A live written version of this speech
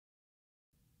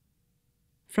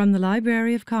From the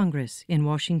Library of Congress in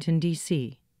Washington,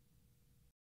 D.C.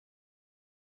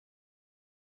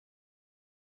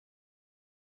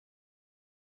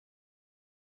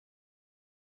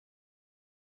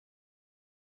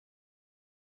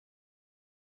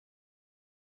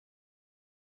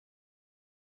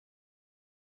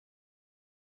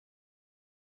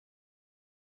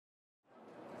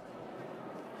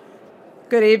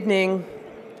 Good evening,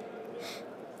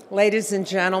 ladies and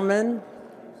gentlemen,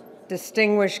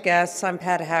 distinguished guests. I'm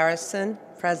Pat Harrison,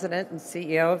 President and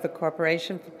CEO of the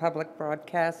Corporation for Public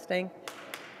Broadcasting.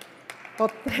 Well,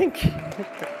 thank you.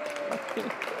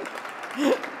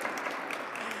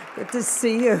 Good to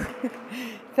see you.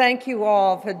 Thank you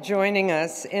all for joining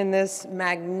us in this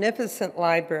magnificent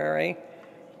library.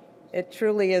 It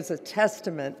truly is a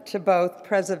testament to both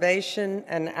preservation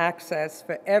and access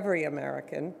for every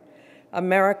American.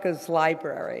 America's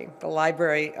library, the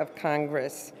Library of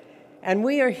Congress. And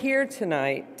we are here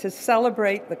tonight to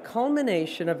celebrate the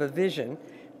culmination of a vision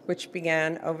which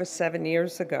began over 7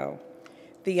 years ago.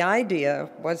 The idea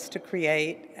was to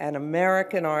create an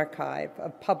American archive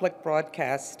of public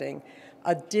broadcasting,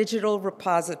 a digital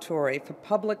repository for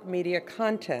public media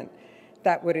content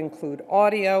that would include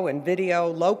audio and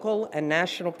video, local and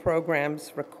national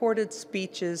programs, recorded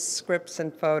speeches, scripts,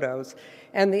 and photos.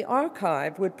 And the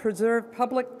archive would preserve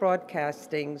public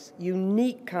broadcasting's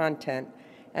unique content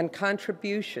and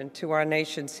contribution to our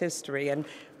nation's history and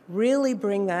really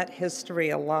bring that history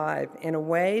alive in a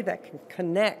way that can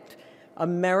connect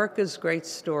America's great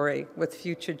story with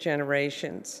future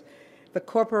generations. The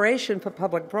Corporation for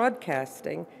Public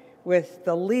Broadcasting, with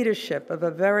the leadership of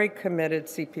a very committed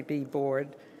CPB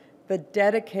board, the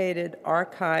dedicated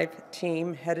archive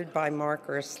team headed by Mark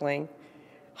Ersling,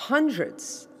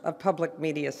 hundreds of public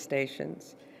media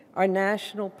stations, our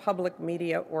national public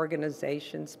media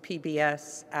organizations,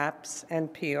 PBS, APS,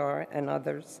 NPR, and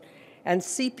others, and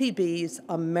CPB's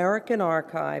American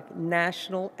Archive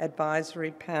National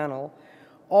Advisory Panel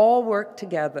all work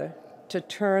together to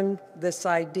turn this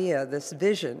idea, this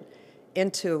vision,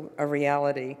 into a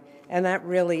reality. And that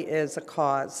really is a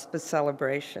cause for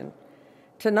celebration.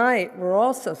 Tonight, we're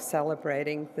also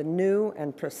celebrating the new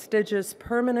and prestigious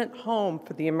permanent home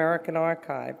for the American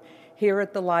Archive here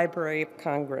at the Library of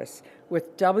Congress,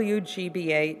 with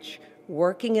WGBH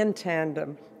working in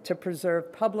tandem to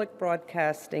preserve public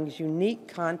broadcasting's unique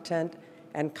content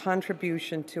and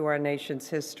contribution to our nation's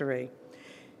history.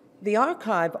 The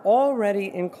archive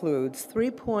already includes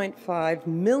 3.5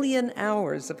 million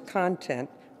hours of content,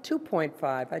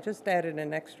 2.5, I just added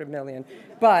an extra million,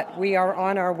 but we are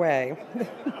on our way.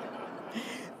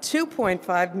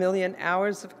 2.5 million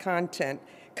hours of content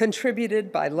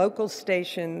contributed by local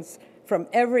stations from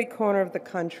every corner of the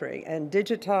country and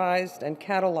digitized and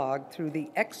cataloged through the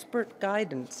expert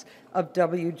guidance of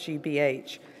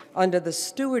WGBH. Under the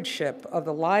stewardship of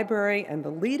the library and the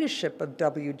leadership of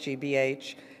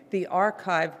WGBH, the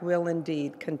archive will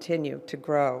indeed continue to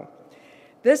grow.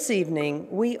 This evening,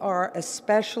 we are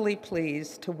especially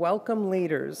pleased to welcome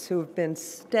leaders who have been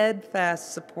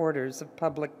steadfast supporters of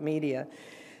public media,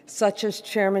 such as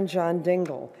Chairman John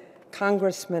Dingell,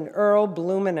 Congressman Earl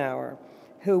Blumenauer,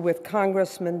 who with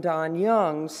Congressman Don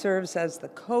Young serves as the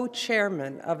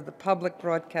co-chairman of the Public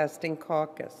Broadcasting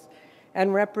Caucus,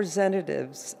 and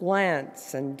Representatives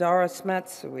Lance and Doris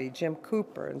Matsui, Jim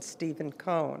Cooper, and Stephen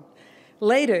Cohn.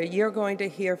 Later, you're going to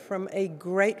hear from a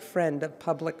great friend of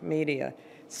public media,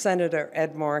 Senator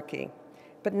Ed Markey.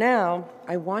 But now,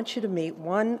 I want you to meet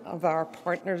one of our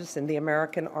partners in the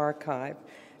American Archive,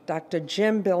 Dr.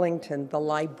 Jim Billington, the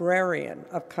Librarian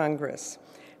of Congress.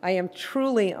 I am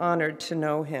truly honored to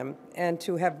know him and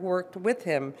to have worked with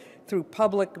him through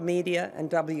public media and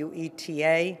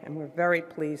WETA, and we're very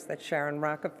pleased that Sharon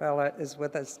Rockefeller is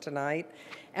with us tonight,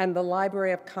 and the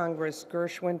Library of Congress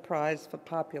Gershwin Prize for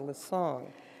Popular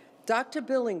Song. Dr.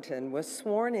 Billington was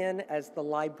sworn in as the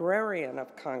Librarian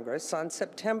of Congress on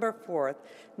September 4th,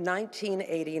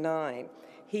 1989.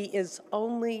 He is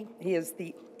only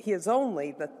the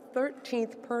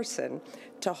 13th person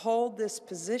to hold this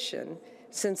position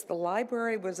since the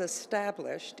library was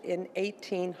established in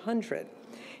 1800.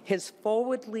 His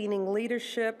forward-leaning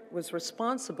leadership was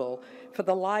responsible for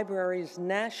the library's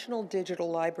National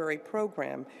Digital Library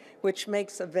Program, which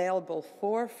makes available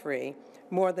for free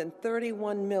more than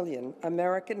 31 million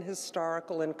American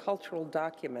historical and cultural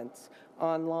documents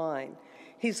online.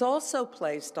 He's also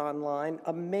placed online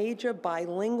a major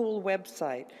bilingual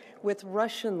website with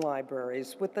Russian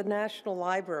libraries, with the national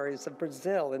libraries of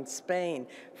Brazil and Spain,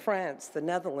 France, the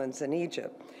Netherlands, and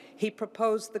Egypt. He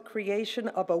proposed the creation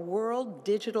of a world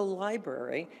digital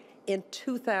library in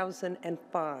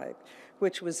 2005,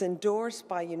 which was endorsed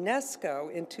by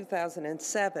UNESCO in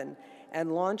 2007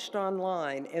 and launched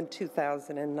online in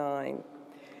 2009.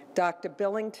 Dr.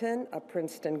 Billington, a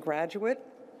Princeton graduate,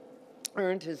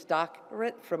 earned his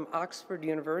doctorate from Oxford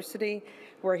University,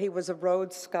 where he was a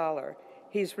Rhodes Scholar.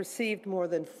 He's received more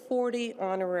than 40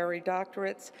 honorary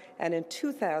doctorates, and in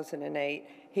 2008,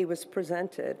 he was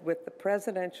presented with the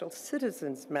Presidential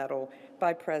Citizens Medal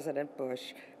by President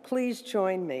Bush. Please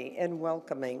join me in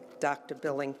welcoming Dr.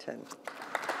 Billington.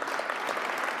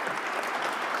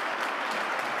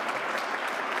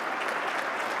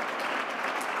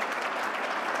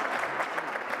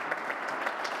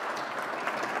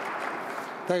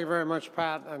 Thank you very much,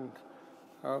 Pat, and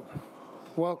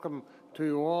welcome to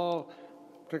you all,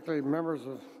 particularly members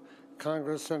of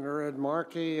Congress, Senator Ed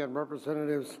Markey, and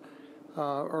Representatives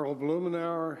Earl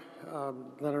Blumenauer,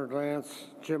 Leonard Lance,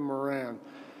 Jim Moran.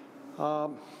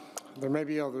 There may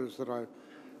be others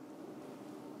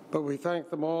but we thank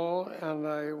them all, and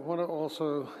I want to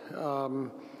also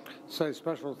say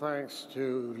special thanks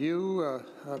to you,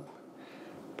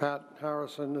 Pat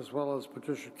Harrison, as well as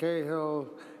Patricia Cahill,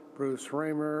 Bruce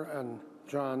Ramer, and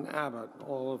Jon Abbott,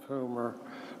 all of whom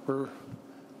were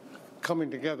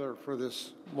coming together for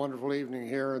this wonderful evening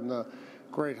here in the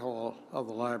Great Hall of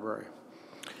the Library.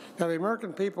 Now, the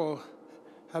American people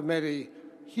have made a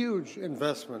huge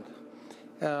investment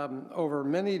over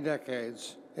many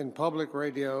decades in public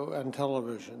radio and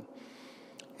television.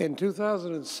 In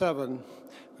 2007,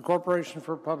 the Corporation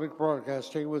for Public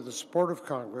Broadcasting, with the support of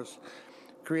Congress,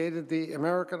 created the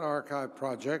American Archive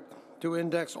Project to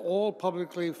index all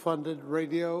publicly funded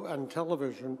radio and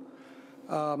television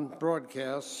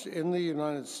broadcasts in the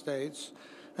United States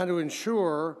and to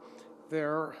ensure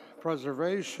their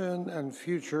preservation and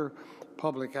future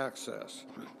public access.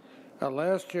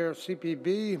 Last year,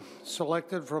 CPB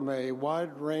selected from a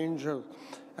wide range of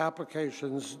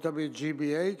applications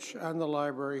WGBH and the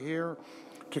library here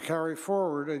to carry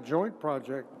forward a joint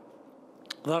project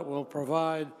that will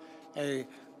provide a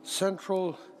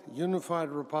central unified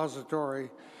repository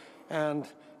and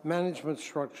management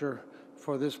structure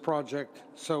for this project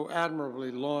so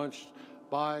admirably launched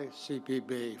by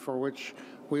CPB, for which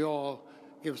we all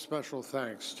give special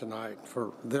thanks tonight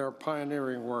for their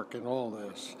pioneering work in all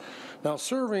this. Now,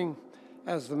 serving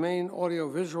as the main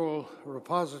audiovisual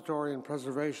repository and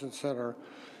preservation center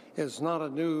is not a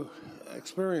new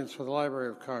experience for the Library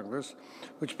of Congress,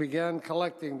 which began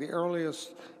collecting the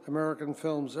earliest American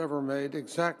films ever made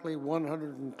exactly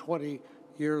 120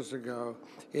 years ago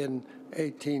in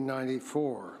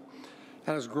 1894,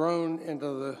 and has grown into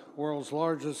the world's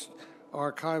largest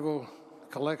archival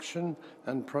collection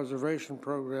and preservation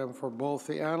program for both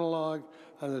the analog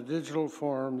and the digital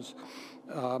forms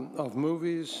of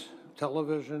movies,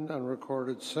 television, and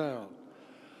recorded sound.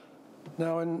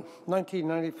 Now, in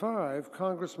 1995,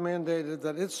 Congress mandated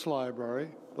that its library,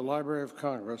 the Library of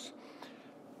Congress,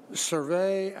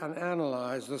 survey and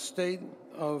analyze the state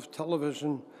of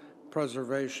television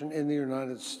preservation in the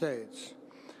United States.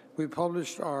 We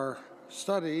published our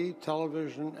study,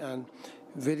 Television and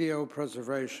Video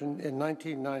Preservation, in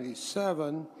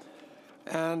 1997,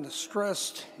 and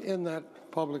stressed in that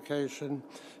publication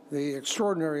the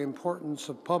extraordinary importance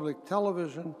of public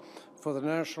television for the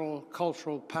national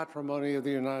cultural patrimony of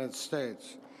the United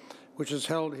States, which is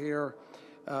held here,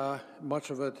 much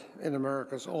of it in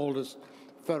America's oldest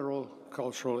federal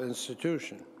cultural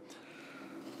institution.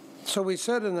 So we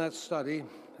said in that study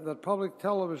that public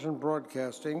television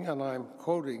broadcasting, and I'm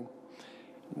quoting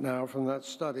now from that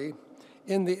study,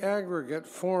 in the aggregate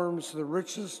forms the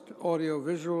richest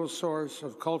audiovisual source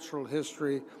of cultural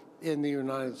history in the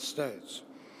United States.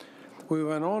 We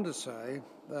went on to say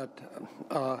that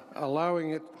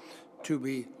allowing it to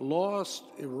be lost,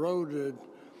 eroded,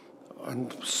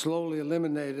 and slowly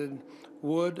eliminated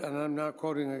would, and I'm now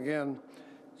quoting again,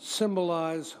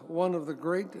 symbolize one of the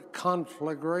great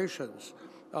conflagrations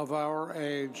of our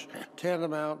age,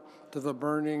 tantamount to the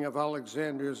burning of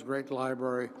Alexandria's great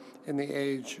library in the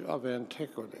age of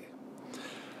antiquity.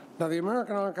 Now, the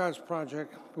American Archives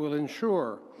Project will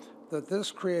ensure that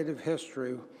this creative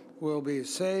history will be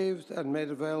saved and made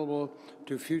available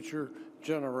to future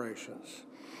generations.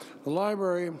 The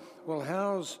library will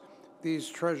house these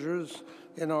treasures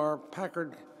in our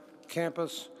Packard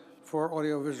campus for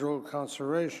audiovisual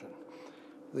conservation.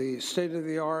 The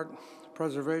state-of-the-art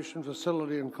preservation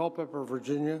facility in Culpeper,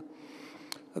 Virginia,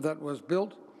 that was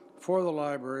built for the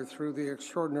library through the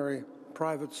extraordinary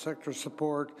private sector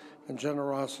support and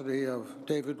generosity of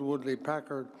David Woodley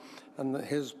Packard and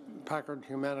his Packard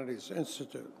Humanities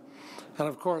Institute. And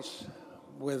of course,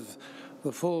 with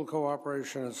the full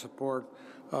cooperation and support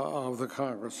of the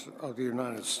Congress of the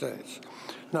United States.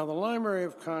 Now, the Library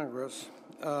of Congress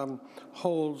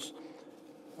holds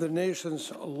the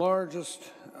nation's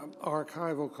largest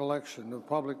archival collection of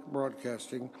public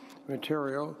broadcasting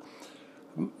material,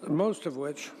 most of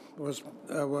which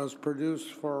was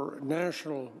produced for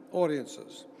national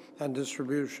audiences and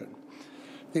distribution.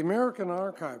 The American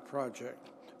Archive Project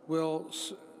will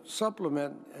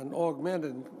supplement and augment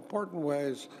in important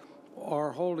ways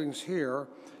our holdings here,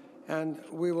 and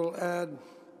we will add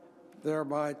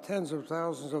thereby tens of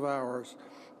thousands of hours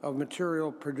of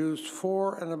material produced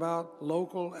for and about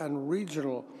local and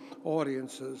regional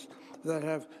audiences that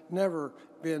have never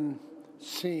been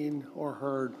seen or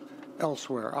heard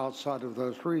elsewhere outside of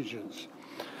those regions.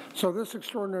 So this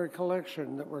extraordinary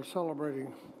collection that we're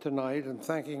celebrating tonight and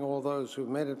thanking all those who've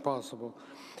made it possible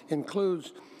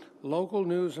includes local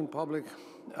news and public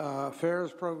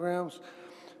affairs programs,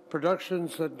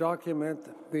 productions that document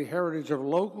the heritage of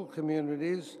local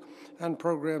communities, and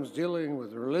programs dealing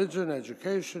with religion,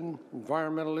 education,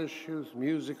 environmental issues,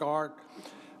 music, art,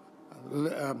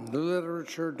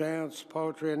 literature, dance,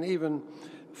 poetry, and even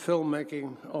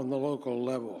filmmaking on the local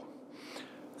level.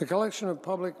 The collection of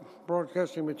public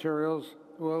broadcasting materials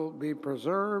will be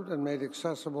preserved and made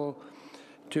accessible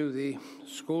to the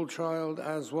school child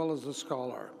as well as the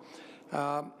scholar.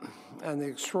 And the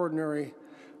extraordinary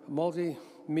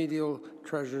multimedial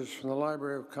treasures from the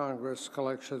Library of Congress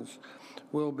collections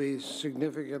will be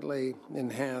significantly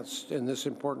enhanced in this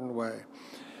important way.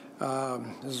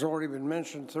 This has already been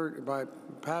mentioned by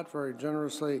Pat very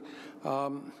generously.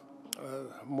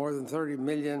 More than 30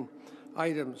 million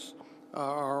items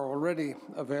are already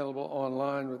available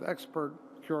online with expert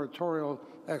curatorial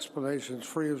explanations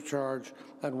free of charge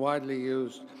and widely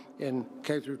used in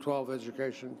K-12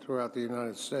 education throughout the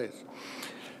United States.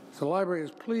 The library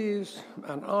is pleased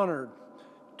and honored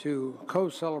to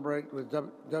co-celebrate with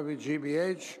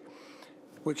WGBH,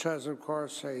 which has, of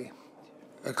course,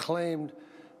 acclaimed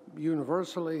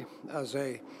universally as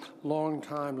a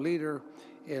longtime leader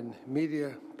in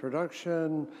media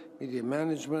production, media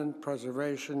management,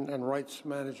 preservation, and rights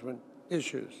management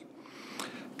issues.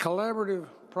 Collaborative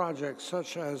projects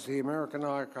such as the American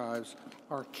Archives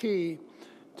are key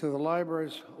to the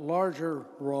library's larger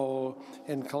role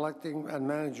in collecting and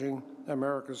managing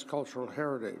America's cultural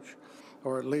heritage,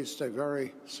 or at least a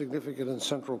very significant and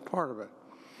central part of it.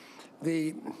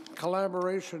 The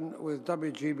collaboration with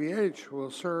WGBH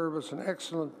will serve as an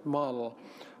excellent model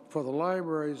for the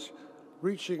libraries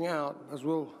reaching out, as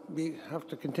we'll have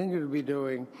to continue to be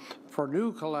doing, for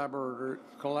new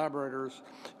collaborators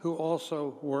who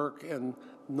also work in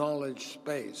knowledge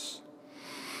space.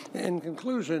 In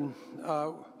conclusion,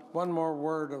 one more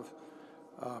word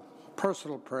of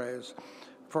personal praise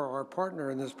for our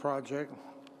partner in this project,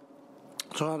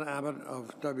 Jon Abbott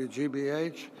of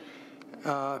WGBH,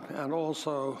 and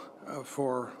also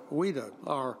for WIDA,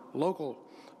 our local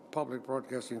public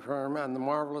broadcasting firm, and the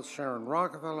marvelous Sharon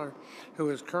Rockefeller, who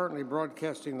is currently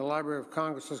broadcasting the Library of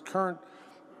Congress's current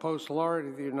Post Laureate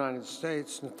of the United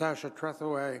States, Natasha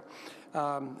Trethewey,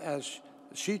 as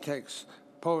she takes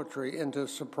poetry into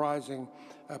surprising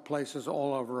places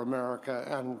all over America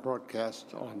and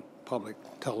broadcast on public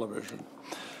television.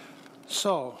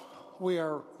 So we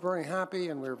are very happy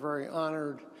and we're very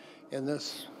honored in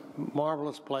this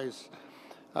marvelous place,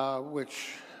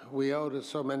 which we owe to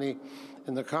so many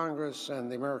in the Congress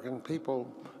and the American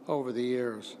people over the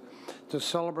years, to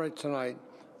celebrate tonight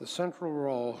the central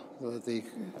role that the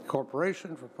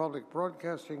Corporation for Public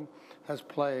Broadcasting has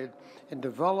played in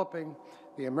developing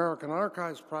the American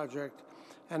Archives Project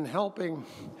and helping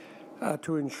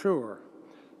to ensure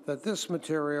that this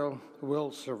material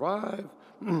will survive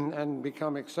and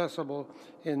become accessible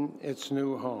in its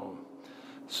new home.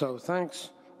 So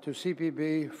thanks to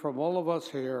CPB from all of us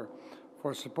here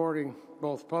for supporting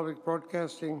both public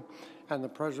broadcasting and the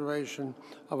preservation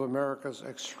of America's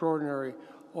extraordinary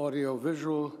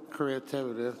audiovisual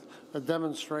creativity, a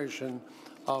demonstration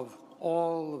of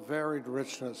all the varied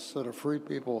richness that a free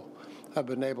people have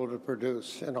been able to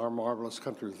produce in our marvelous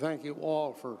country. Thank you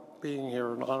all for being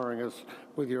here and honoring us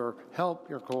with your help,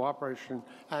 your cooperation,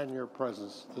 and your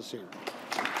presence this evening.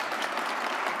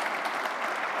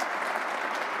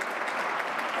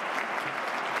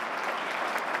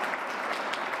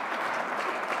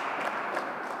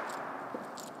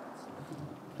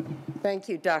 Thank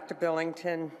you, Dr.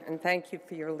 Billington, and thank you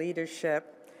for your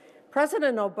leadership.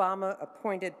 President Obama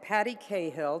appointed Patty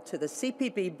Cahill to the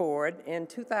CPB board in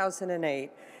 2008,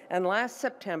 and last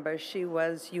September she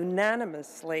was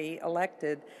unanimously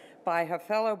elected by her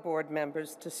fellow board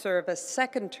members to serve a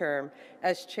second term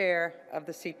as chair of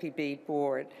the CPB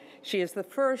board. She is the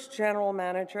first general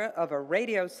manager of a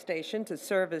radio station to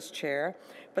serve as chair,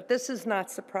 but this is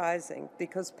not surprising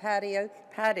because Patty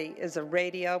is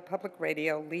a public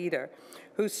radio leader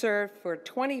who served for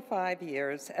 25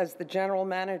 years as the general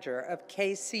manager of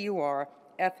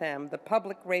KCUR-FM, the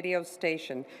public radio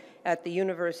station at the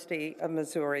University of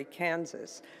Missouri,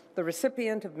 Kansas. The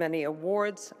recipient of many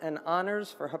awards and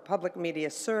honors for her public media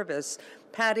service,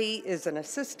 Patty is an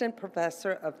assistant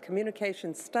professor of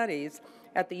communication studies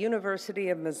at the University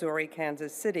of Missouri,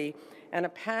 Kansas City, and a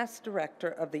past director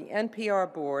of the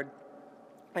NPR board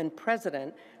and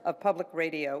president of public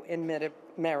radio in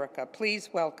Mid-America. Please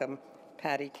welcome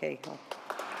Patty Cahill.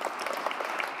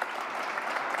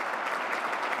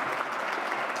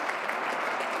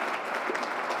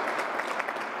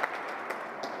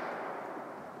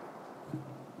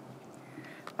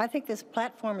 I think this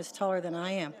platform is taller than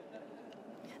I am.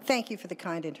 Thank you for the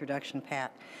kind introduction,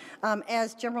 Pat.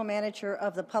 As general manager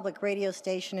of the public radio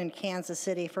station in Kansas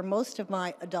City for most of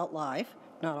my adult life,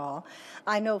 not all,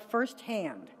 I know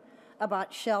firsthand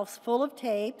about shelves full of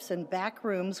tapes and back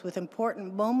rooms with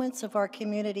important moments of our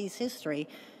community's history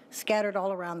scattered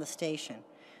all around the station.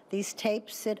 These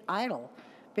tapes sit idle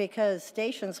because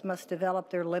stations must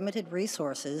develop their limited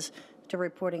resources to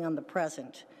reporting on the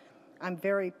present. I'm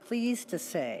very pleased to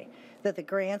say that the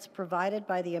grants provided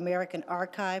by the American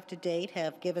Archive to date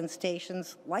have given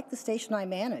stations, like the station I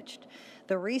managed,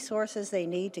 the resources they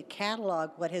need to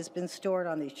catalog what has been stored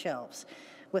on these shelves.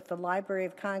 With the Library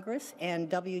of Congress and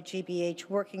WGBH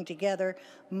working together,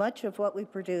 much of what we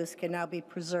produce can now be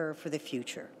preserved for the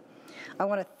future. I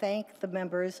want to thank the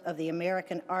members of the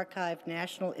American Archive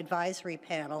National Advisory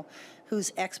Panel,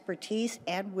 whose expertise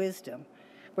and wisdom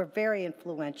were very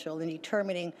influential in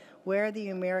determining where the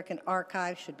American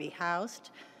Archive should be housed.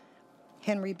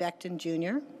 Henry Beckton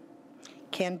Jr.,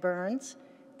 Ken Burns,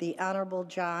 the Honorable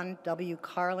John W.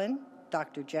 Carlin,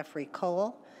 Dr. Jeffrey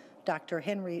Cole, Dr.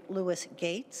 Henry Louis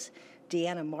Gates,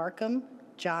 Deanna Markham,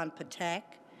 John Patek,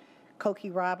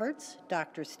 Cokie Roberts,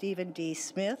 Dr. Stephen D.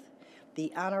 Smith,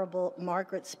 the Honorable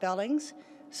Margaret Spellings,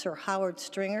 Sir Howard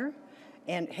Stringer,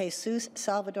 and Jesus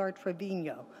Salvador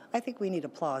Trevino. I think we need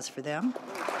applause for them.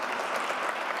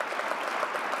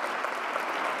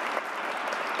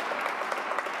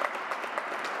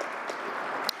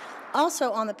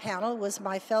 Also on the panel was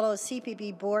my fellow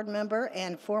CPB board member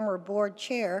and former board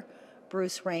chair,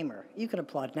 Bruce Ramer. You can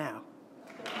applaud now.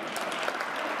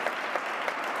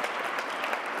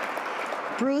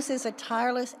 Bruce is a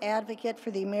tireless advocate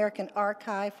for the American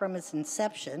Archive from its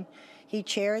inception. He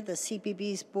chaired the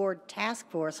CPB's board task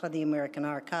force on the American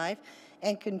Archive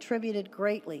and contributed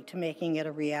greatly to making it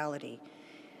a reality.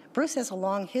 Bruce has a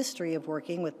long history of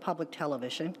working with public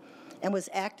television and was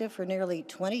active for nearly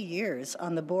 20 years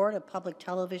on the board of public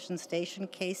television station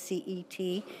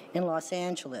KCET in Los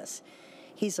Angeles.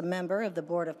 He's a member of the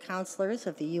Board of Counselors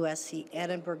of the USC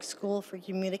Edinburgh School for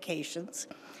Communications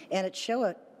and at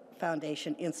Shoah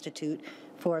Foundation Institute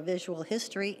for Visual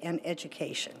History and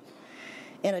Education.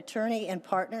 An attorney and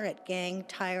partner at Gang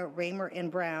Tire Ramer and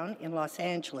Brown in Los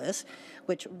Angeles,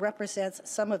 which represents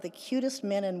some of the cutest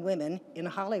men and women in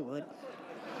Hollywood.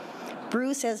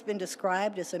 Bruce has been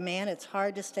described as a man it's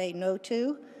hard to say no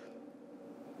to,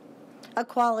 a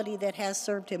quality that has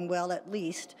served him well, at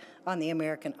least on the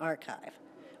American Archive.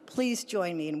 Please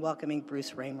join me in welcoming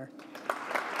Bruce Ramer.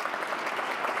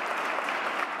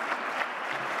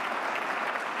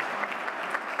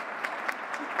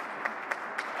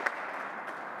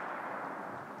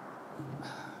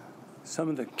 Some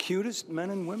of the cutest men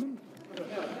and women?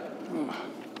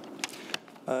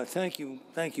 Thank you,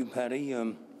 Patty.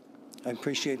 I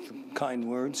appreciate the kind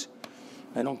words.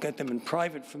 I don't get them in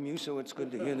private from you, so it's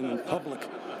good to hear them in public.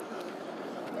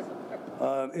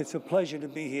 It's a pleasure to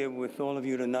be here with all of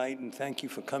you tonight, and thank you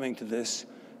for coming to this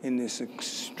in this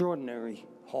extraordinary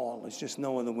hall. There's just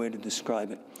no other way to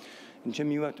describe it. And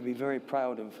Jim, you have to be very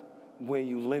proud of where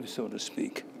you live, so to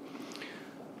speak.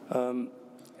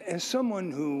 As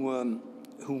someone who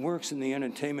works in the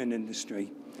entertainment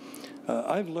industry,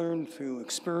 I've learned through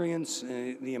experience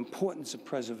the importance of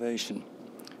preservation,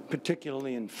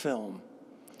 particularly in film.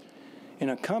 In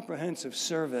a comprehensive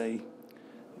survey,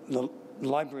 the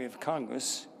Library of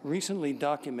Congress recently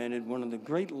documented one of the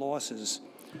great losses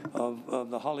of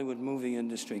the Hollywood movie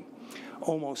industry.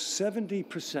 Almost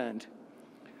 70%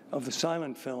 of the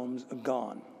silent films are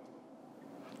gone,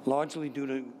 largely due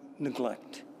to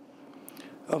neglect.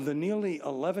 Of the nearly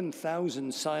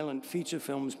 11,000 silent feature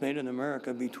films made in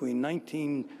America between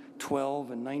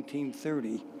 1912 and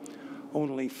 1930,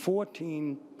 only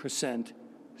 14%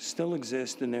 still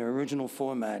exist in their original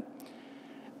format,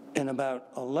 and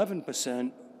about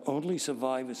 11% only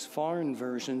survive as foreign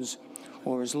versions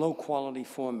or as low-quality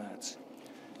formats.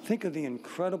 Think of the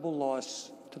incredible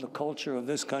loss to the culture of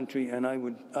this country, and I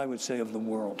would say of the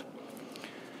world.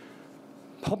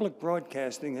 Public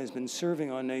broadcasting has been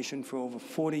serving our nation for over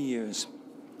 40 years.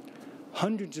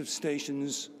 Hundreds of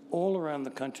stations all around the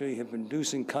country have been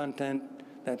producing content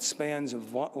that spans a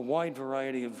wide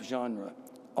variety of genre: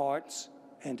 arts,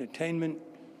 entertainment,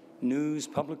 news,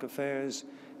 public affairs,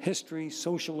 history,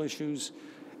 social issues,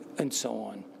 and so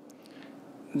on.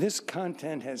 This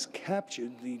content has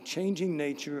captured the changing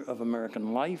nature of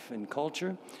American life and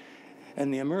culture,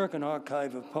 and the American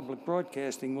Archive of Public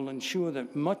Broadcasting will ensure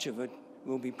that much of it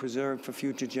will be preserved for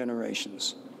future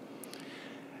generations.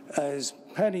 As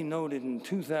Patty noted, in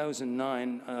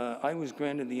 2009, I was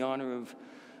granted the honor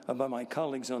by my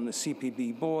colleagues on the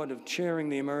CPB board of chairing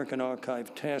the American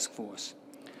Archive Task Force.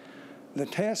 The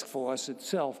task force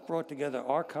itself brought together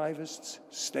archivists,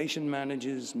 station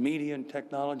managers, media and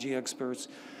technology experts,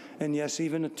 and yes,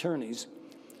 even attorneys,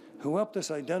 who helped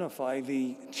us identify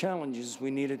the challenges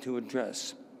we needed to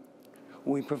address.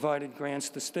 We provided grants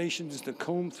to stations to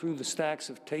comb through the stacks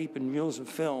of tape and reels of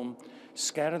film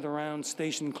scattered around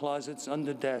station closets,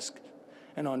 under desks,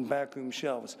 and on backroom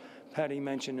shelves. Patty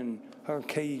mentioned in her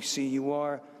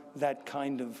KCUR that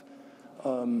kind of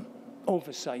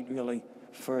oversight, really,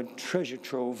 for a treasure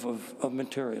trove of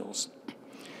materials.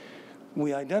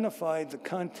 We identified the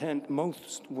content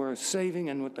most worth saving,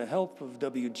 and with the help of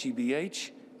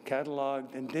WGBH,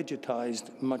 cataloged and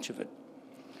digitized much of it.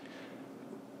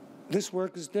 This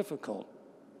work is difficult,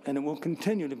 and it will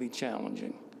continue to be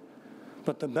challenging,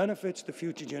 but the benefits to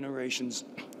future generations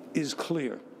is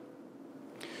clear.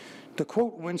 To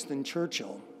quote Winston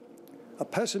Churchill, "A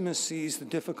pessimist sees the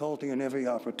difficulty in every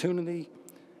opportunity,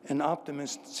 an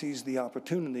optimist sees the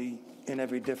opportunity in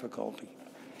every difficulty."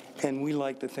 And we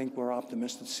like to think we're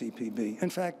optimists at CPB. In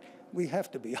fact, we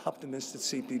have to be optimists at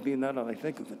CPB, now that I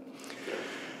think of it.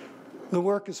 The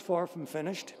work is far from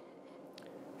finished,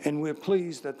 and we're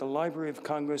pleased that the Library of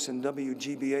Congress and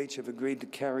WGBH have agreed to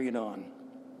carry it on.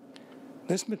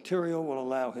 This material will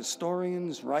allow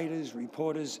historians, writers,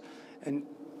 reporters, and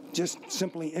just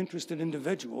simply interested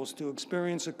individuals to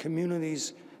experience a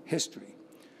community's history,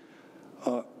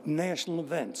 national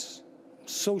events,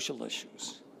 social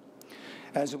issues,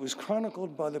 as it was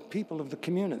chronicled by the people of the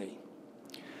community.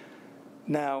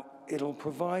 Now, it'll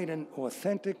provide an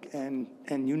authentic and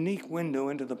unique window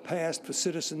into the past for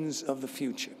citizens of the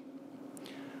future.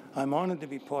 I'm honored to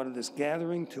be part of this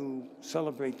gathering to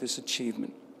celebrate this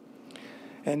achievement.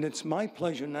 And it's my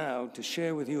pleasure now to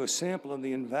share with you a sample of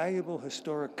the invaluable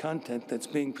historic content that's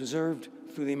being preserved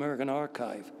through the American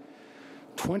Archive.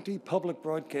 20 public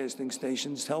broadcasting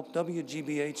stations helped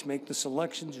WGBH make the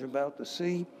selections you're about to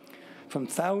see from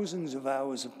thousands of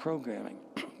hours of programming.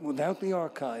 Without the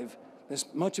archive,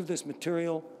 much of this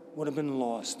material would have been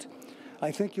lost.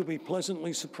 I think you'll be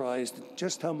pleasantly surprised at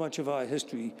just how much of our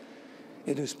history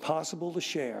it is possible to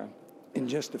share in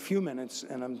just a few minutes,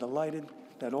 and I'm delighted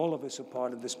that all of us are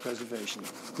part of this preservation.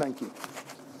 Thank you.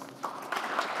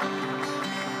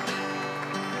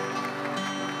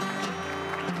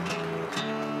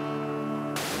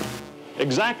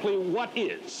 Exactly what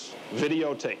is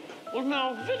videotape? Well,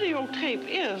 now, videotape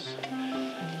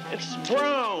it's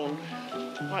brown,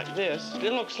 like this.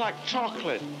 It looks like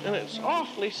chocolate, and it's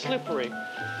awfully slippery.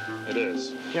 It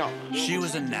is. Yeah. She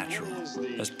was a natural,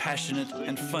 as passionate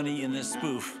and funny in this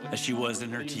spoof as she was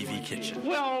in her TV kitchen.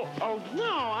 Well,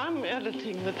 now I'm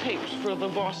editing the tapes for the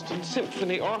Boston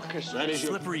Symphony Orchestra.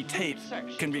 Slippery tape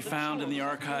can be found in the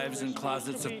archives and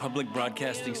closets of public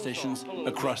broadcasting stations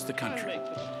across the country.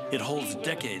 It holds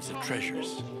decades of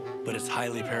treasures, but it's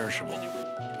highly perishable.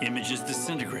 Images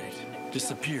disintegrate,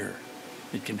 disappear.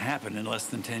 It can happen in less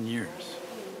than 10 years.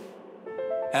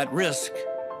 At Risk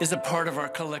is a part of our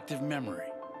collective memory.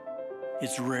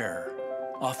 It's rare,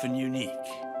 often unique,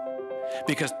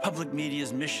 because public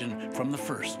media's mission from the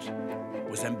first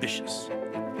was ambitious,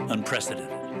 unprecedented.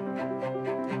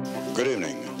 Good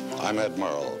evening. I'm Ed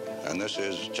Merle, and this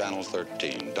is Channel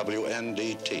 13,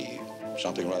 WNDT,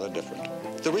 something rather different.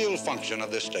 The real function of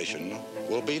this station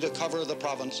will be to cover the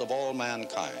province of all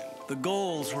mankind. The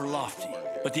goals were lofty,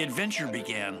 but the adventure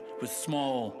began with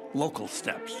small, local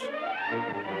steps.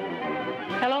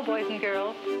 Hello, boys and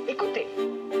girls. Écoutez,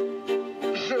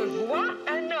 je vois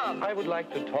un homme. I would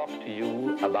like to talk to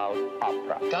you about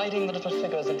opera. Guiding the little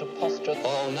figures into posture.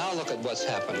 Oh, now look at what's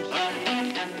happened.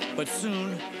 But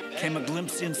soon came a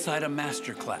glimpse inside a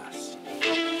master class.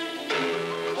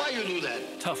 Why you do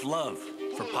that? Tough love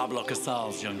for Pablo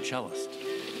Casal's young cellist.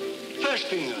 First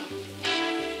finger.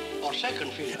 for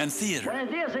second fiddle. And theater. Buenos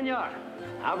dias, senor.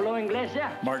 Hablo inglés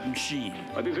ya. Martin Sheen.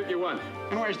 What is it you want?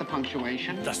 And where's the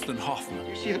punctuation? Dustin Hoffman.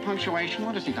 You see the punctuation?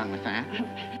 What has he done with that?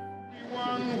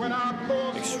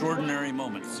 Extraordinary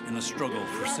moments in the struggle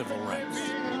for civil rights.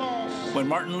 When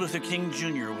Martin Luther King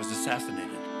Jr. was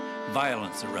assassinated,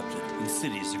 violence erupted in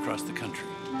cities across the country.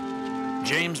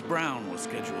 James Brown was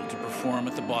scheduled to perform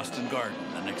at the Boston Garden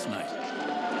the next night.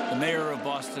 The mayor of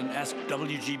Boston asked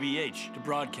WGBH to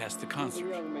broadcast the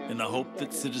concert in the hope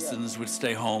that citizens would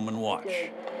stay home and watch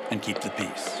and keep the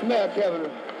peace. Mayor Kevin,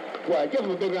 quiet. Give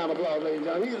him a big round of applause, ladies and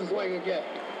gentlemen. He's a swinging cat.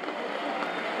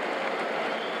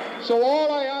 So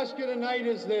all I ask you tonight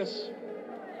is this: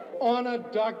 honor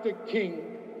Dr.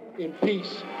 King in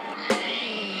peace.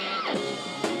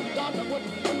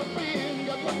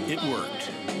 It worked.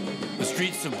 The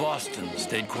streets of Boston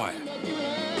stayed quiet.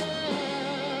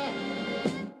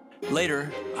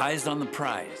 Later, Eyes on the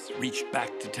Prize reached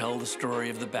back to tell the story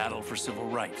of the battle for civil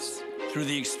rights through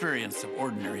the experience of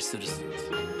ordinary citizens.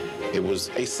 It was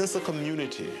a sense of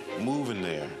community moving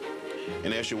there.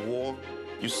 And as you walked,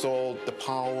 you saw the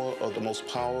power of the most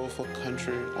powerful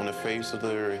country on the face of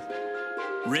the earth.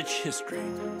 Rich history,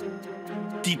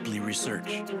 deeply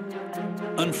researched,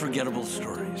 unforgettable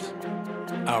stories,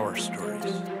 our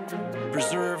stories,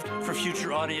 preserved for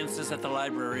future audiences at the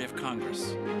Library of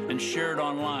Congress and shared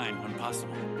online when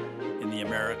possible in the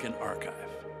American Archive.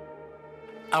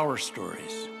 Our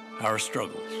stories, our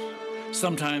struggles,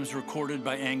 sometimes recorded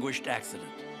by anguished accident,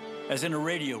 as in a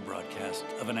radio broadcast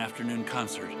of an afternoon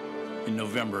concert in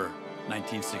November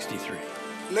 1963.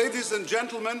 Ladies and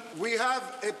gentlemen, we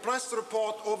have a press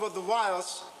report over the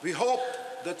wires. We hope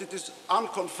that it is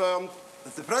unconfirmed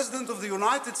that the President of the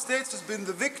United States has been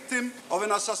the victim of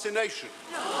an assassination.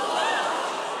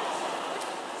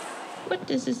 What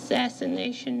does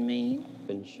assassination mean?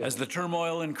 As the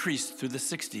turmoil increased through the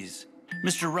 60s,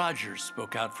 Mr. Rogers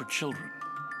spoke out for children.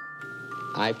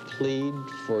 I plead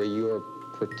for your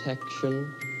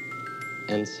protection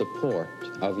and support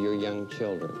of your young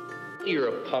children. You're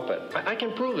a puppet. I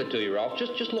can prove it to you, Ralph.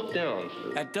 Just look down.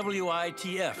 At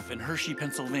WITF in Hershey,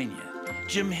 Pennsylvania,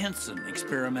 Jim Henson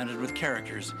experimented with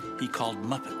characters he called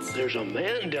Muppets. There's a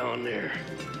man down there.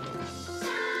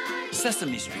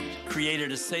 Sesame Street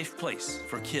created a safe place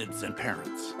for kids and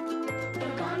parents.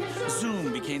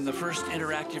 Zoom became the first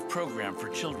interactive program for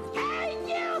children.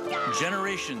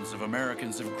 Generations of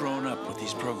Americans have grown up with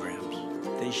these programs.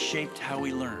 They shaped how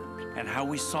we learned and how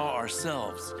we saw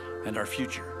ourselves and our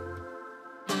future.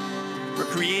 We're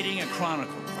creating a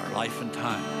chronicle of our life and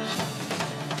times,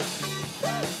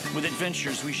 with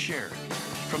adventures we shared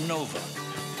from Nova,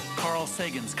 Carl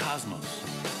Sagan's Cosmos,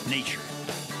 Nature.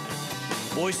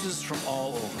 Voices from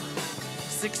all over,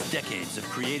 6 decades of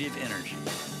creative energy,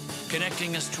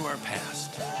 connecting us to our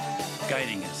past,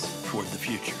 guiding us toward the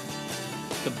future.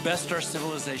 The best our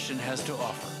civilization has to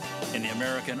offer in the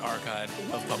American Archive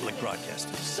of Public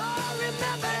Broadcasting. So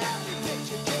remember, every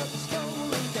picture tells a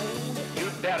story, don't it?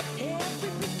 You bet.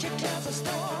 Every picture tells a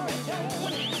story,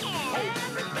 don't it?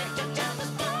 Every picture tells a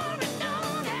story,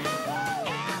 don't it?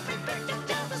 Every picture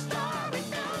tells a story,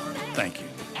 don't it? Thank you.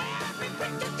 Every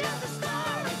picture tells a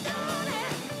story, don't it?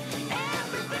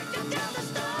 Every picture tells a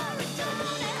story, don't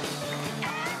it?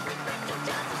 Every picture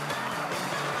tells a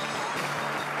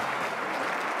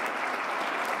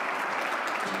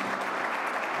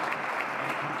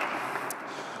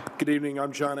Good evening.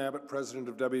 I'm Jon Abbott, president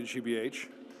of WGBH,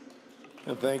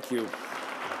 and thank you.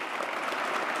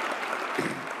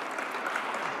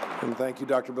 And thank you,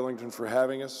 Dr. Billington, for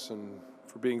having us and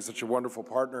for being such a wonderful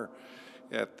partner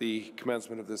at the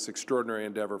commencement of this extraordinary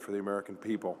endeavor for the American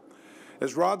people.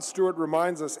 As Rod Stewart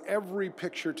reminds us, every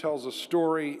picture tells a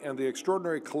story, and the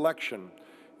extraordinary collection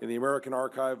in the American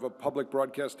Archive of Public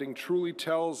Broadcasting truly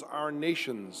tells our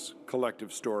nation's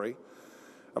collective story.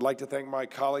 I'd like to thank my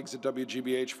colleagues at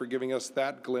WGBH for giving us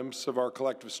that glimpse of our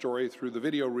collective story through the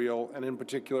video reel, and in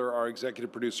particular, our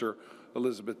executive producer,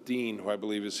 Elizabeth Dean, who I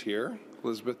believe is here.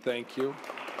 Elizabeth, thank you.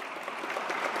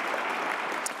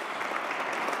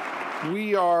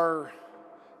 We are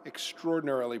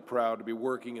extraordinarily proud to be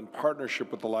working in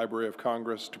partnership with the Library of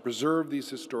Congress to preserve these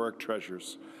historic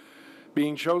treasures.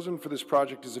 Being chosen for this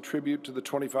project is a tribute to the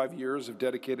 25 years of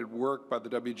dedicated work by the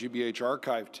WGBH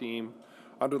archive team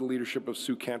under the leadership of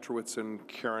Sue Kantrowitz and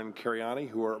Karen Cariani,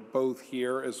 who are both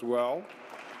here as well.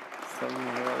 There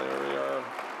we are.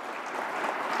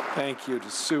 Thank you to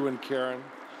Sue and Karen.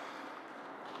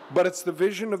 But it's the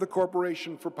vision of the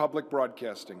Corporation for Public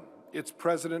Broadcasting, its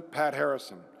president, Pat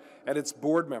Harrison, and its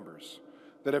board members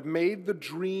that have made the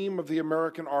dream of the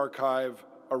American Archive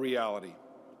a reality.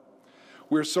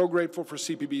 We're so grateful for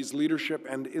CPB's leadership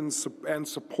and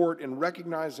support in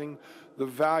recognizing the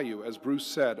value, as Bruce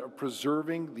said, of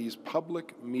preserving these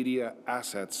public media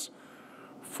assets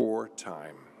for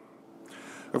time.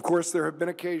 Of course, there have been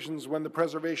occasions when the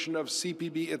preservation of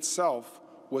CPB itself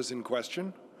was in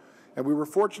question, and we were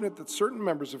fortunate that certain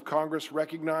members of Congress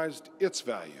recognized its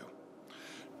value.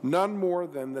 None more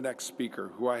than the next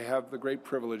speaker, who I have the great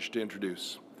privilege to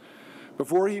introduce.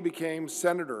 Before he became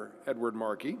Senator Edward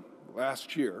Markey,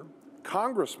 last year,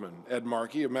 Congressman Ed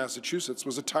Markey of Massachusetts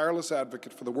was a tireless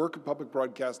advocate for the work of public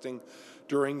broadcasting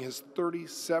during his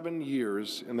 37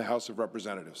 years in the House of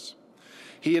Representatives.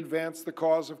 He advanced the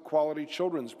cause of quality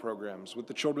children's programs with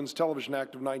the Children's Television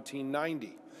Act of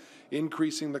 1990,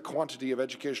 increasing the quantity of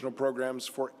educational programs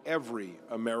for every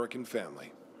American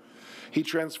family. He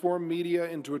transformed media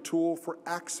into a tool for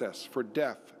access for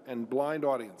deaf and blind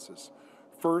audiences,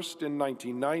 first in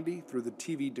 1990 through the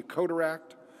TV Decoder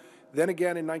Act, then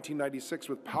again in 1996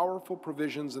 with powerful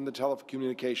provisions in the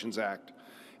Telecommunications Act,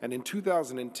 and in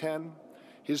 2010,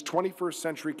 his 21st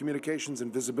Century Communications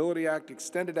and Visibility Act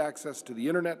extended access to the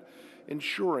Internet,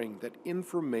 ensuring that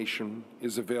information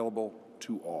is available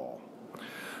to all.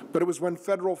 But it was when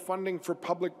federal funding for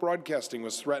public broadcasting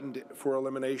was threatened for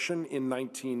elimination in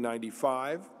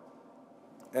 1995,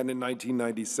 and in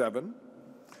 1997,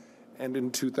 and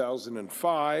in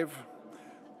 2005,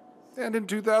 and in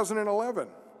 2011,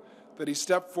 that he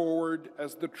stepped forward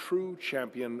as the true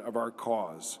champion of our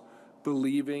cause,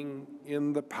 believing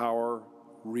in the power,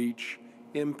 reach,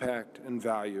 impact, and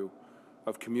value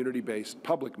of community-based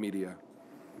public media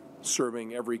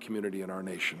serving every community in our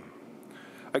nation.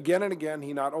 Again and again,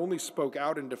 he not only spoke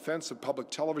out in defense of public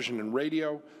television and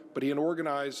radio, but he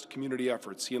organized community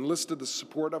efforts. He enlisted the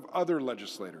support of other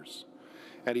legislators,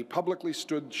 and he publicly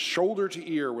stood shoulder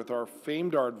to ear with our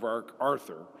famed aardvark,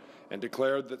 Arthur, and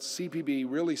declared that CPB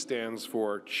really stands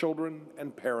for Children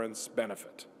and Parents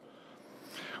Benefit.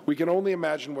 We can only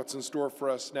imagine what's in store for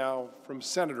us now from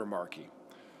Senator Markey.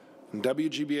 And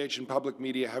WGBH and public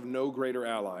media have no greater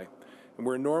ally, and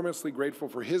we're enormously grateful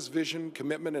for his vision,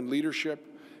 commitment, and leadership.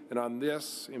 And on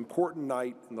this important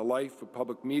night in the life of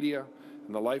public media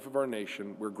and the life of our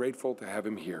nation, we're grateful to have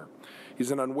him here. He's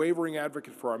an unwavering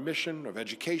advocate for our mission of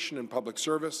education and public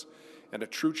service, and a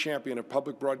true champion of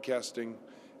public broadcasting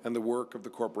and the work of the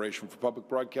Corporation for Public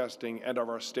Broadcasting and of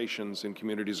our stations in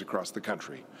communities across the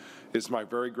country. It's my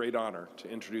very great honor to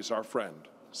introduce our friend,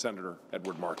 Senator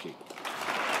Edward Markey.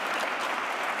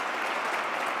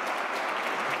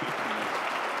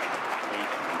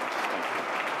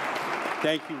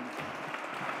 Thank you.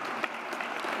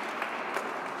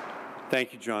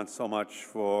 Thank you, John, so much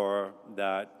for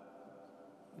that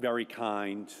very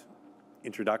kind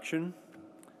introduction.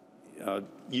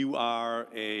 You are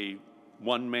a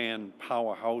one-man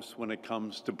powerhouse when it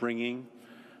comes to bringing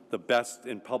the best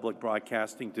in public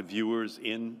broadcasting to viewers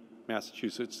in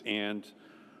Massachusetts and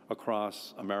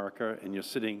across America, and you're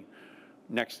sitting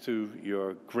next to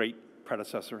your great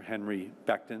predecessor, Henry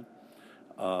Beckton.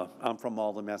 I'm from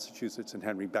Malden, Massachusetts, and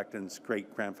Henry Beckton's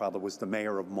great-grandfather was the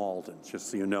mayor of Malden, just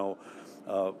so you know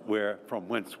from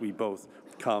whence we both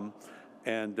come.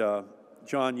 And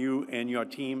John, you and your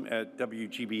team at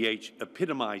WGBH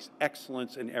epitomize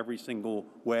excellence in every single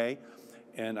way,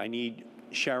 and I need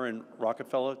Sharon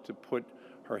Rockefeller to put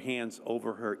her hands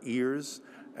over her ears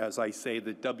as I say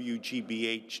that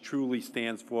WGBH truly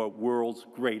stands for World's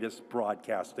Greatest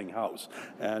Broadcasting House,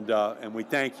 and we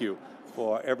thank you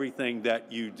for everything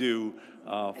that you do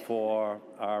for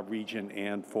our region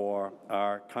and for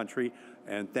our country.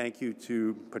 And thank you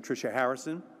to Patricia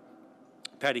Harrison,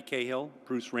 Patty Cahill,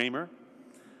 Bruce Ramer,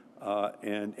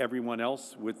 and everyone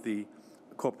else with the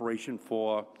Corporation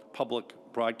for Public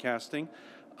Broadcasting,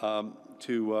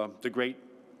 to the great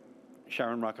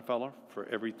Sharon Rockefeller for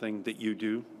everything that you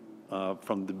do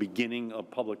from the beginning of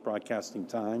public broadcasting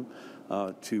time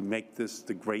to make this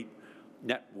the great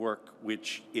network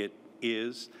which it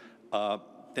is.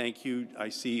 Thank you. I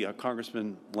see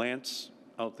Congressman Lance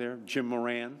out there, Jim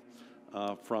Moran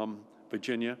from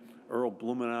Virginia, Earl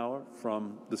Blumenauer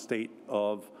from the state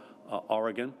of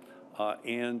Oregon,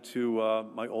 and to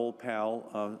my old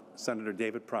pal, Senator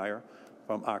David Pryor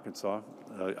from Arkansas,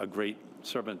 a great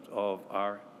servant of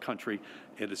our country.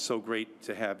 It is so great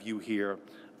to have you here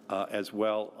as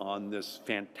well on this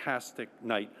fantastic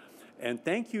night. And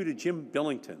thank you to Jim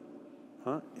Billington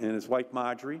and his wife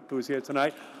Marjorie, who is here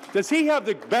tonight. Does he have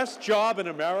the best job in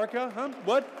America?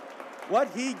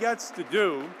 What he gets to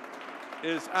do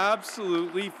is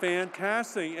absolutely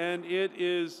fantastic, and it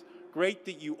is great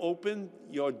that you opened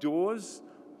your doors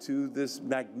to this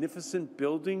magnificent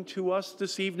building to us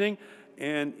this evening.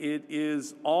 And it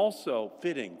is also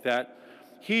fitting that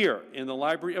Here in the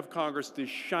Library of Congress, this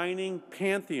shining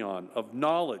pantheon of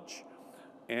knowledge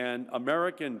and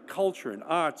American culture and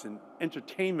arts and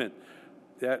entertainment,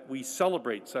 that we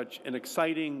celebrate such an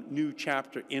exciting new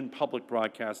chapter in public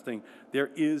broadcasting.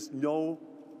 There is no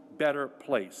better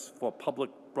place for public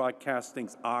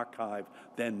broadcasting's archive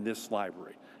than this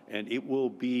library. And it will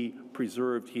be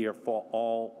preserved here for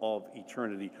all of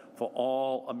eternity, for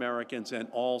all Americans and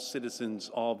all citizens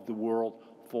of the world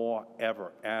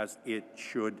forever, as it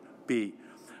should be.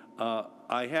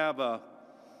 I have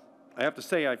to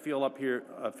say, I feel up here,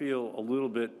 I feel a little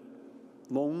bit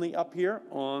lonely up here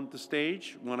on the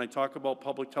stage. When I talk about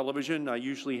public television, I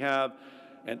usually have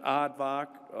an aardvark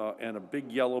and a big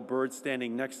yellow bird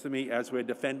standing next to me as we're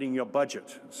defending your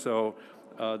budget. So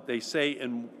they say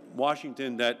in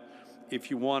Washington that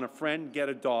if you want a friend, get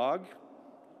a dog.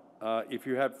 If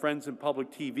you have friends in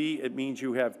public TV, it means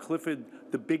you have Clifford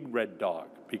the big red dog,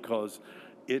 because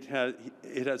it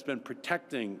has been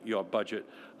protecting your budget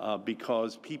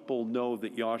because people know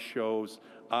that your shows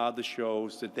are the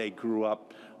shows that they grew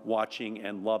up watching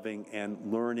and loving and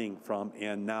learning from,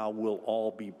 and now will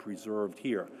all be preserved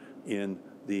here in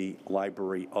the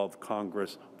Library of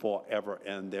Congress forever,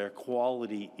 and their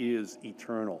quality is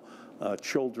eternal.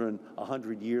 Children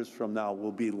 100 years from now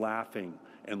will be laughing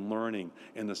and learning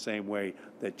in the same way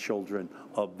that children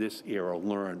of this era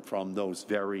learn from those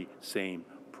very same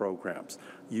programs.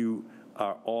 You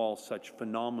are all such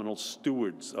phenomenal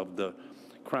stewards of the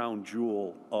crown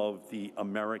jewel of the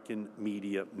American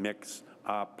media mix,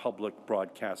 our public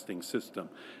broadcasting system.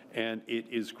 And it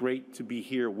is great to be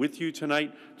here with you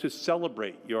tonight to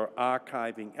celebrate your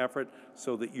archiving effort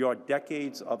so that your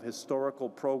decades of historical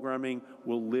programming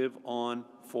will live on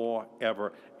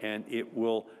forever, and it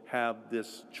will have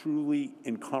this truly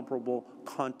incomparable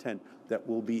content that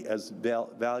will be as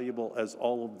valuable as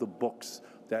all of the books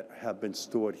that have been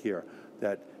stored here,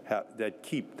 that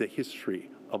keep the history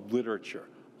of literature,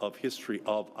 of history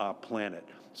of our planet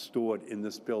stored in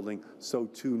this building. So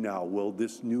too now will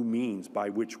this new means by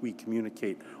which we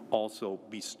communicate also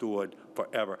be stored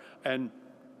forever. And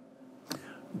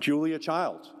Julia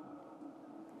Child,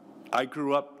 I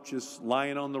grew up just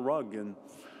lying on the rug in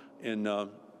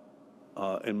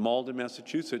Malden,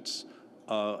 Massachusetts,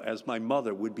 as my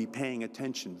mother would be paying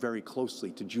attention very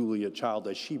closely to Julia Child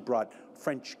as she brought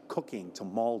French cooking to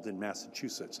Malden,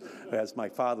 Massachusetts, as my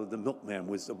father, the milkman,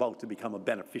 was about to become a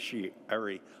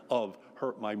beneficiary of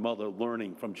my mother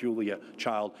learning from Julia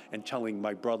Child and telling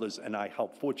my brothers and I how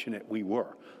fortunate we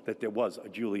were that there was a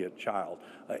Julia Child,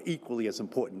 equally as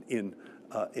important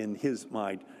in his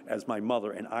mind as my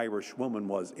mother, an Irish woman,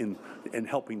 was in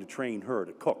helping to train her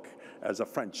to cook as a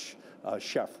French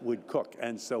chef would cook.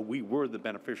 And so we were the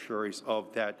beneficiaries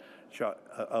of that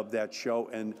show,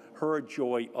 and her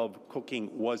joy of cooking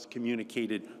was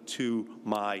communicated to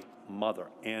my mother,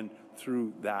 and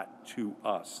through that to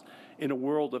us. In a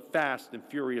world of fast and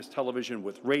furious television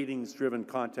with ratings-driven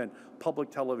content,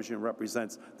 public television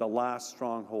represents the last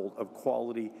stronghold of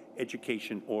quality,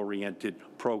 education-oriented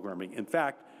programming. In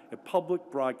fact, if public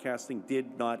broadcasting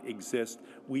did not exist,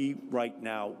 we right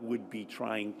now would be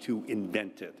trying to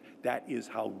invent it. That is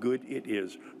how good it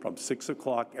is from 6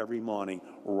 o'clock every morning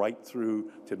right through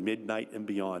to midnight and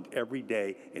beyond, every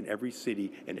day in every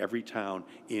city and every town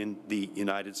in the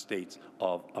United States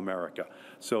of America.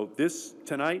 So this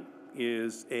tonight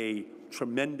is a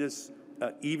tremendous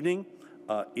evening.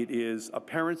 It is a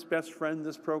parent's best friend,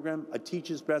 this program, a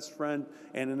teacher's best friend,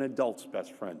 and an adult's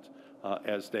best friend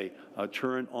as they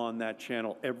turn on that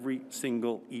channel every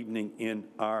single evening in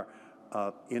our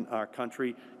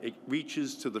country. It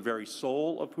reaches to the very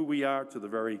soul of who we are, to the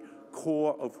very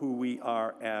core of who we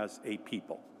are as a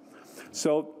people.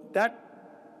 So that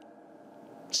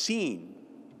scene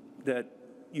that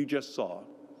you just saw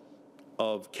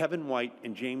of Kevin White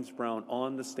and James Brown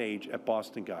on the stage at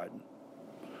Boston Garden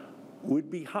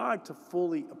would be hard to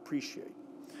fully appreciate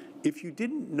if you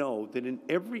didn't know that in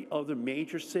every other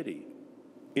major city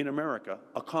in America,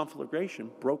 a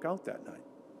conflagration broke out that night.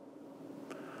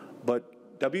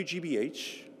 But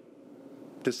WGBH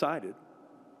decided,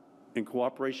 in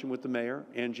cooperation with the mayor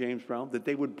and James Brown, that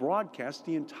they would broadcast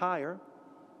the entire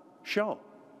show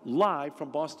live from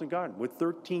Boston Garden with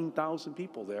 13,000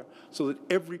 people there so that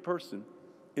every person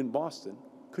in Boston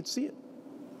could see it.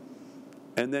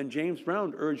 And then James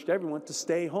Brown urged everyone to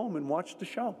stay home and watch the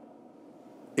show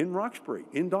in Roxbury,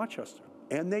 in Dorchester,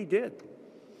 and they did.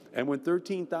 And when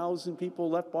 13,000 people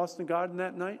left Boston Garden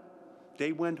that night,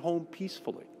 they went home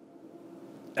peacefully.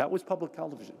 That was public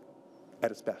television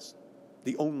at its best,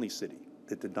 the only city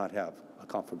that did not have a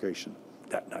conflagration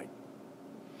that night.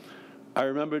 I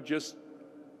remember just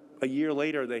a year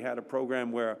later, they had a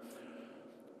program where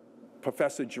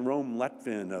Professor Jerome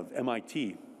Letvin of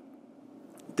MIT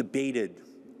debated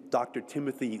Dr.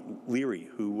 Timothy Leary,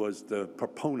 who was the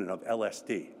proponent of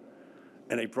LSD.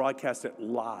 And they broadcast it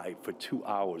live for 2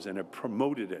 hours, and it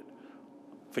promoted it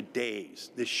for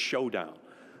days, this showdown,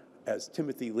 as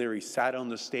Timothy Leary sat on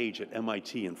the stage at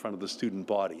MIT in front of the student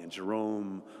body, and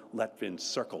Jerome Letvin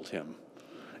circled him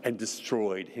and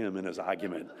destroyed him in his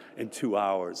argument in 2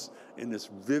 hours in this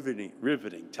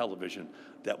riveting television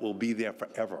that will be there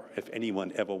forever if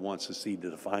anyone ever wants to see the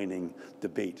defining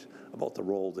debate about the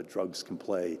role that drugs can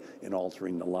play in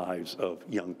altering the lives of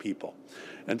young people.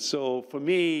 And so for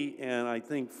me, and I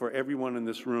think for everyone in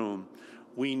this room,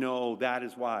 we know that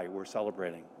is why we're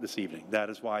celebrating this evening. That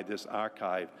is why this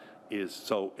archive is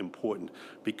so important,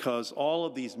 because all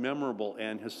of these memorable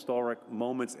and historic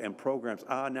moments and programs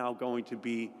are now going to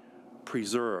be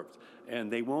preserved.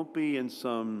 And they won't be in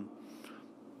some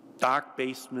dark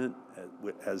basement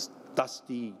as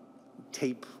dusty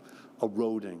tape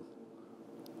eroding,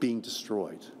 being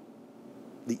destroyed.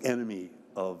 The enemy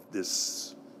of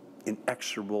this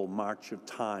inexorable march of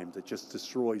time that just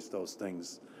destroys those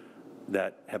things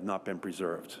that have not been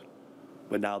preserved.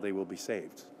 But now they will be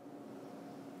saved.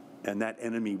 And that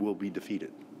enemy will be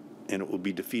defeated. And it will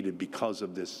be defeated because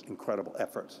of this incredible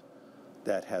effort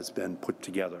that has been put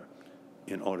together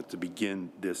in order to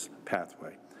begin this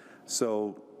pathway.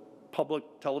 So public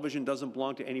television doesn't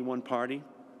belong to any one party.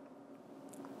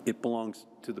 It belongs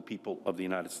to the people of the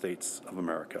United States of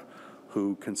America,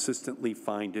 who consistently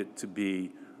find it to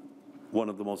be one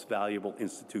of the most valuable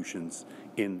institutions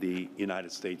in the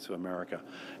United States of America.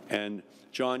 And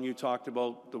John, you talked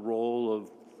about the role of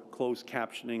closed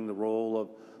captioning, the role of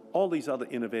all these other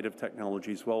innovative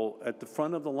technologies. Well, at the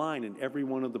front of the line in every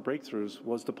one of the breakthroughs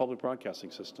was the public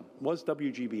broadcasting system, was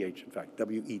WGBH, in fact,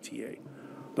 WETA.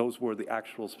 Those were the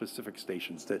actual specific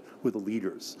stations that were the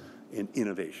leaders in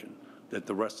innovation that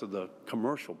the rest of the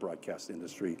commercial broadcast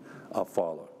industry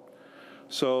followed.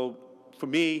 So for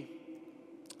me,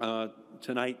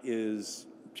 tonight is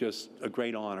just a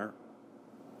great honor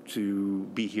to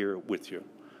be here with you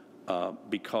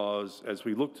because as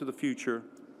we look to the future,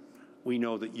 we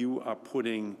know that you are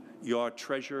putting your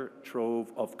treasure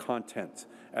trove of content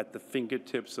at the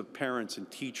fingertips of parents and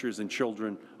teachers and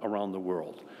children around the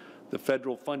world. The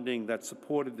federal funding that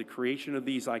supported the creation of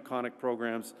these iconic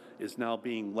programs is now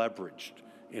being leveraged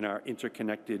in our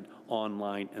interconnected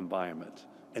online environment.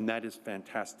 And that is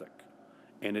fantastic.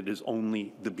 And it is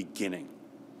only the beginning,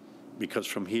 because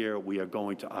from here we are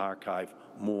going to archive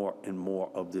more and more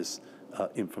of this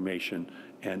information,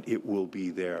 and it will be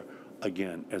there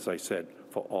again, as I said,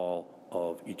 for all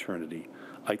of eternity.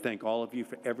 I thank all of you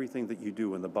for everything that you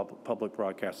do in the public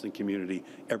broadcasting community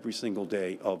every single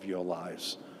day of your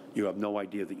lives. You have no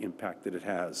idea the impact that it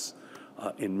has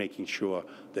in making sure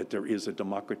that there is a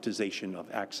democratization of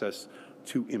access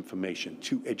to information,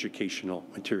 to educational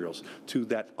materials, to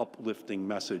that uplifting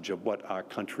message of what our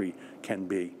country can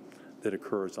be that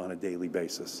occurs on a daily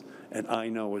basis. And I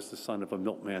know, as the son of a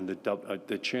milkman,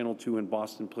 that Channel 2 in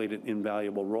Boston played an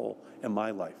invaluable role in my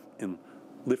life in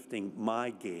lifting my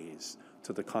gaze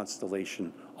to the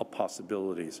constellation of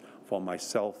possibilities for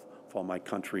myself, for my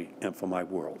country, and for my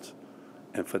world.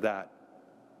 And for that,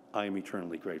 I am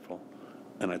eternally grateful.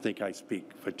 And I think I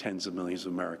speak for tens of millions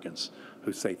of Americans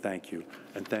who say thank you.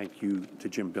 And thank you to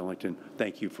Jim Billington.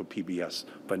 Thank you for PBS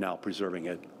for now preserving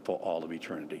it for all of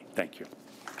eternity. Thank you.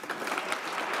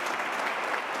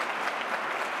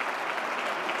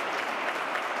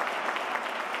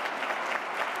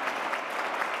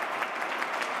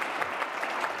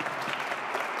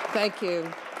 Thank you.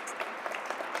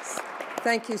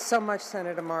 Thank you so much,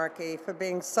 Senator Markey, for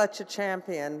being such a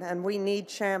champion. And we need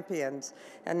champions.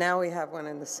 And now we have one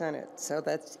in the Senate, so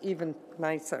that's even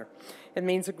nicer. It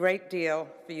means a great deal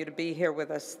for you to be here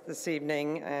with us this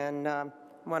evening. And I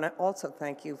want to also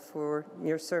thank you for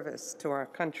your service to our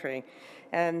country.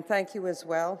 And thank you as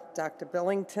well, Dr.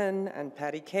 Billington and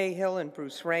Patty Cahill and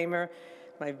Bruce Ramer,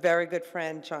 my very good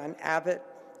friend, Jon Abbott.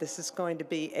 This is going to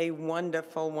be a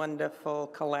wonderful, wonderful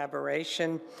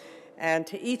collaboration. And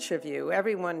to each of you,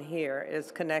 everyone here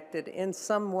is connected in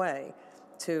some way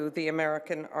to the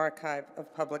American Archive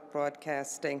of Public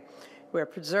Broadcasting. We're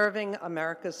preserving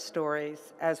America's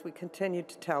stories as we continue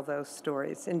to tell those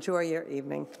stories. Enjoy your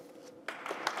evening.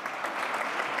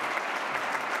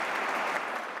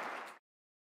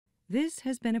 This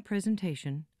has been a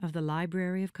presentation of the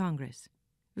Library of Congress.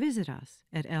 Visit us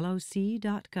at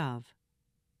loc.gov.